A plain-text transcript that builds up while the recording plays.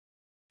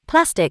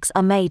Plastics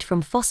are made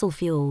from fossil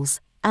fuels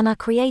and are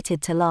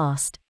created to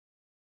last.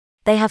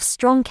 They have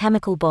strong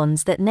chemical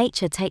bonds that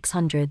nature takes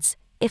hundreds,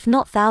 if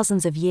not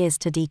thousands of years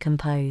to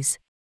decompose.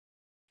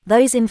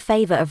 Those in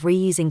favor of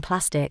reusing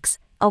plastics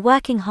are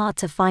working hard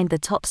to find the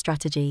top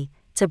strategy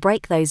to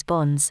break those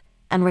bonds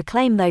and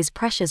reclaim those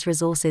precious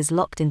resources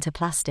locked into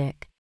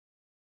plastic.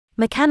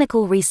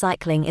 Mechanical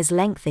recycling is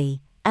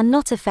lengthy and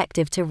not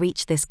effective to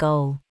reach this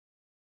goal.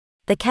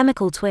 The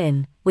chemical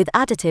twin, with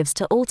additives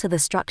to alter the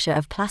structure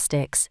of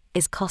plastics,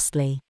 is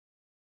costly.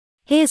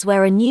 Here's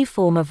where a new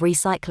form of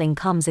recycling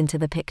comes into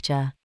the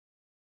picture.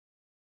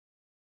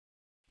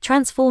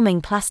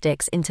 Transforming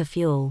plastics into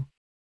fuel.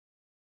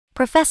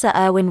 Professor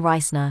Erwin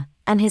Reisner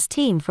and his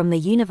team from the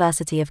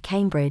University of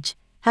Cambridge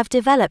have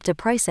developed a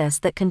process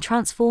that can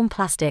transform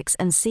plastics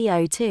and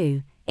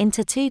CO2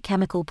 into two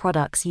chemical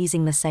products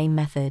using the same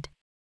method.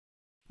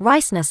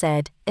 Reisner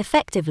said,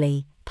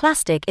 effectively,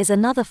 plastic is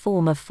another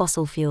form of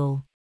fossil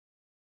fuel.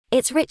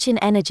 It's rich in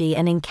energy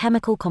and in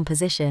chemical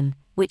composition,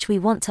 which we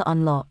want to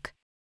unlock.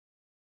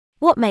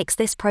 What makes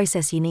this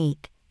process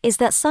unique is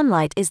that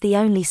sunlight is the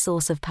only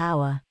source of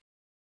power.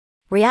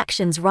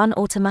 Reactions run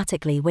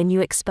automatically when you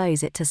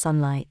expose it to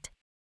sunlight.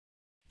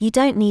 You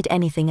don't need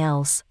anything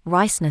else,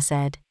 Reisner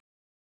said.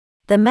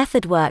 The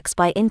method works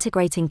by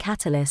integrating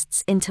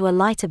catalysts into a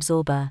light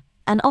absorber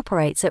and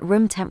operates at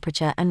room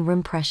temperature and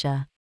room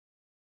pressure.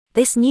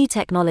 This new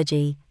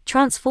technology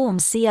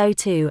transforms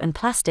CO2 and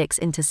plastics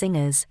into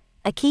singers,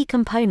 a key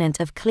component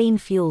of clean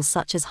fuels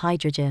such as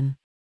hydrogen.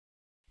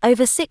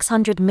 Over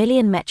 600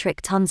 million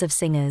metric tons of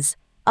singers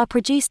are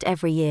produced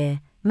every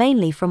year,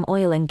 mainly from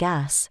oil and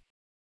gas.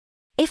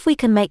 If we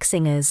can make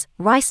singers,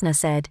 Reisner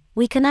said,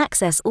 we can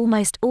access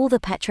almost all the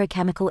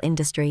petrochemical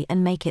industry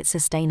and make it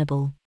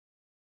sustainable.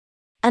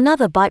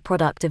 Another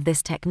byproduct of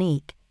this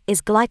technique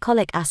is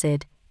glycolic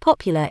acid,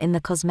 popular in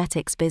the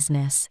cosmetics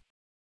business.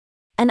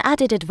 An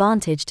added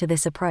advantage to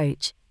this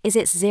approach is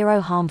its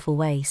zero harmful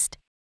waste.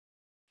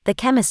 The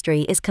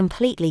chemistry is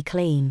completely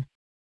clean.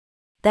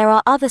 There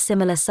are other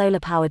similar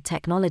solar-powered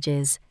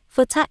technologies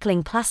for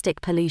tackling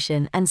plastic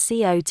pollution and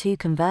CO2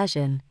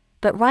 conversion,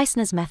 but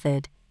Reisner's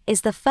method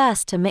is the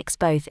first to mix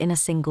both in a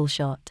single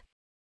shot.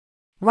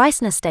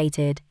 Reisner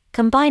stated,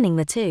 combining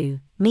the two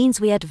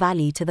means we add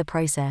value to the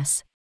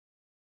process.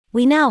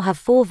 We now have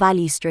 4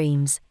 value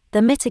streams: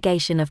 the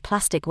mitigation of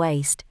plastic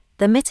waste,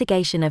 the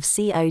mitigation of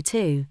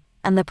CO2,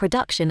 and the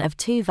production of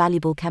 2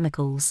 valuable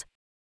chemicals.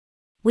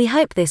 We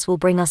hope this will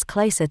bring us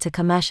closer to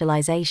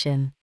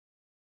commercialization.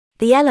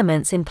 The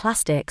elements in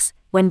plastics,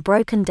 when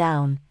broken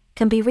down,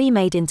 can be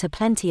remade into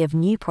plenty of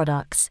new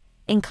products,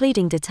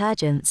 including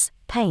detergents,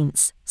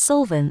 paints,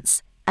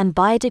 solvents, and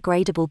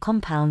biodegradable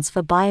compounds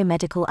for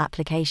biomedical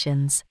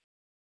applications.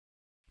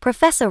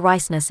 Professor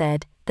Reisner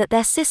said that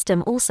their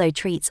system also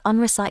treats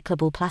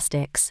unrecyclable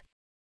plastics.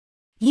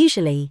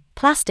 Usually,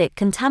 plastic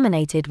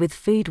contaminated with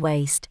food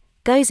waste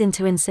goes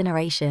into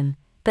incineration,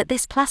 but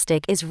this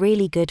plastic is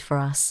really good for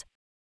us.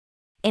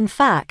 In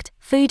fact,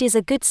 food is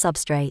a good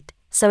substrate,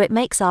 so it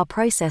makes our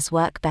process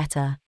work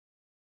better.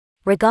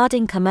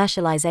 Regarding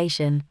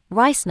commercialization,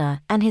 Reisner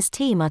and his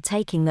team are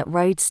taking that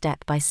road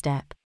step by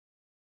step.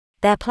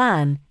 Their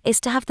plan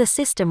is to have the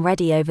system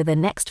ready over the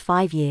next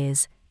 5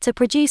 years to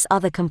produce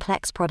other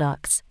complex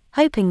products,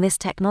 hoping this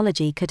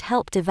technology could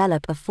help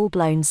develop a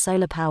full-blown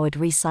solar-powered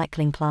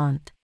recycling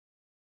plant.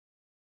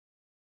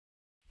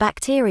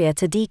 Bacteria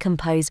to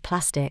decompose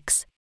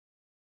plastics.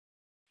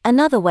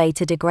 Another way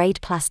to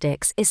degrade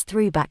plastics is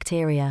through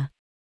bacteria.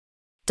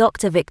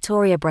 Dr.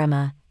 Victoria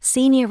Bremer,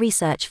 Senior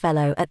Research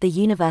Fellow at the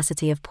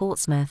University of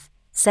Portsmouth,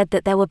 said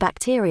that there were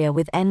bacteria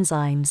with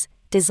enzymes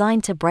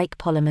designed to break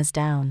polymers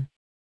down.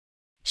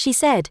 She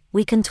said,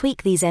 we can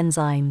tweak these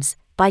enzymes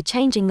by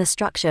changing the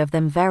structure of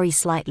them very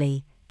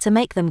slightly to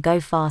make them go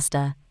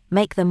faster,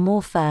 make them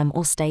more firm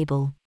or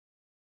stable.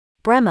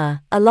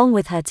 Bremer, along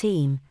with her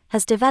team,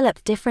 has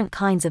developed different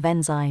kinds of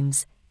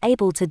enzymes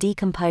able to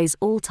decompose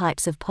all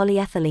types of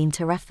polyethylene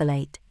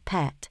terephthalate,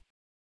 PET.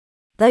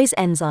 Those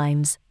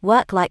enzymes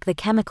work like the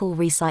chemical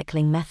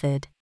recycling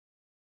method.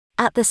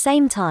 At the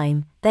same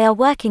time, they are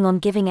working on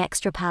giving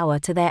extra power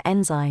to their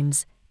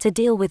enzymes to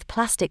deal with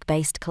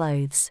plastic-based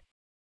clothes.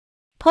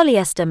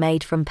 Polyester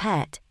made from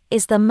PET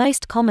is the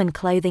most common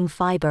clothing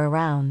fiber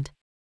around.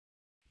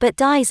 But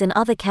dyes and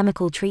other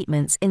chemical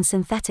treatments in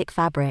synthetic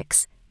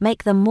fabrics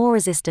make them more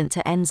resistant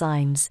to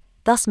enzymes,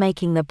 thus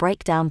making the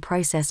breakdown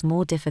process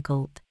more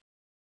difficult.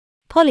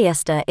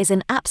 Polyester is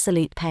an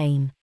absolute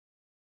pain.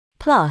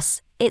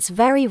 Plus, it's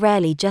very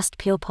rarely just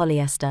pure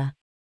polyester.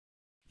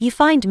 You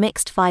find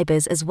mixed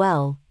fibers as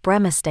well,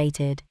 Bremer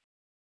stated.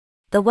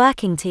 The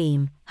working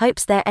team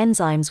hopes their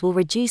enzymes will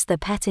reduce the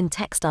PET in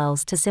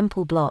textiles to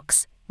simple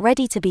blocks,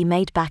 ready to be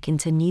made back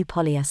into new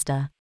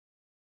polyester.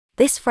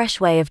 This fresh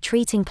way of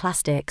treating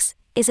plastics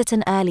is at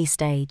an early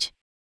stage.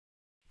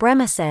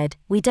 Bremer said,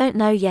 we don't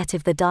know yet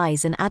if the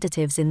dyes and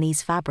additives in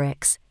these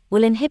fabrics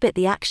will inhibit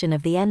the action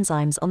of the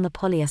enzymes on the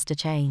polyester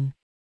chain.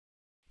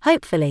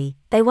 Hopefully,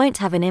 they won't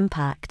have an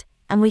impact,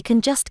 and we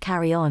can just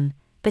carry on,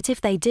 but if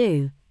they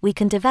do, we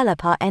can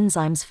develop our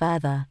enzymes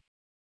further.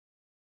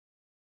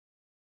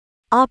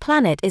 Our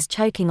planet is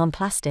choking on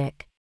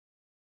plastic.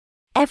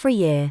 Every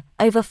year,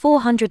 over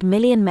 400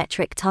 million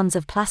metric tons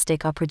of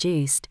plastic are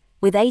produced,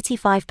 with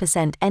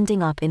 85%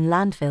 ending up in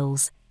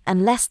landfills,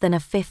 and less than a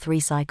fifth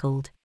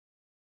recycled.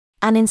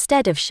 And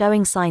instead of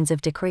showing signs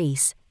of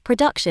decrease,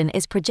 production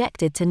is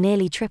projected to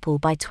nearly triple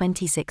by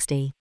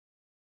 2060.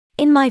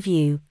 In my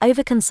view,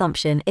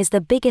 overconsumption is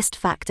the biggest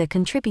factor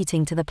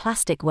contributing to the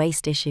plastic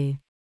waste issue.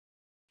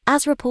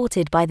 As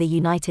reported by the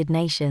United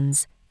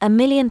Nations, 1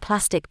 million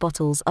plastic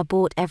bottles are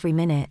bought every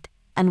minute,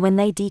 and when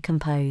they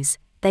decompose,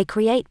 they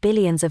create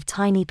billions of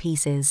tiny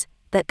pieces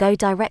that go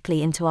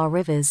directly into our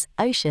rivers,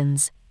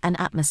 oceans, and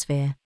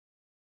atmosphere.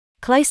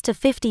 Close to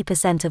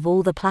 50% of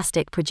all the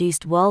plastic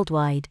produced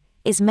worldwide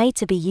is made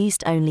to be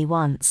used only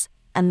once,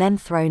 and then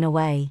thrown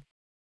away.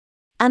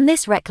 And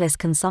this reckless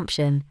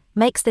consumption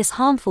makes this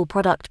harmful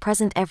product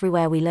present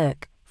everywhere we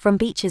look, from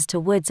beaches to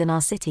woods in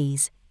our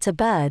cities, to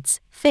birds,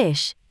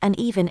 fish, and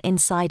even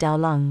inside our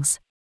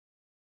lungs.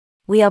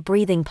 We are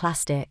breathing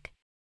plastic.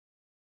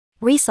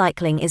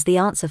 Recycling is the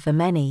answer for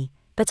many,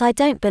 but I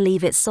don't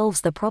believe it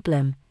solves the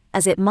problem,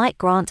 as it might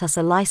grant us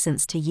a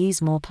license to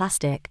use more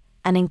plastic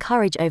and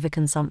encourage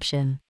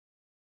overconsumption.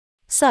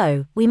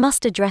 So, we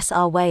must address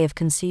our way of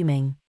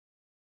consuming.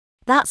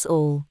 That's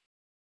all.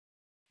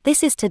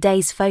 This is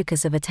today's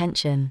focus of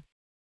attention.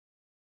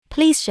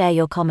 Please share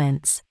your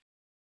comments.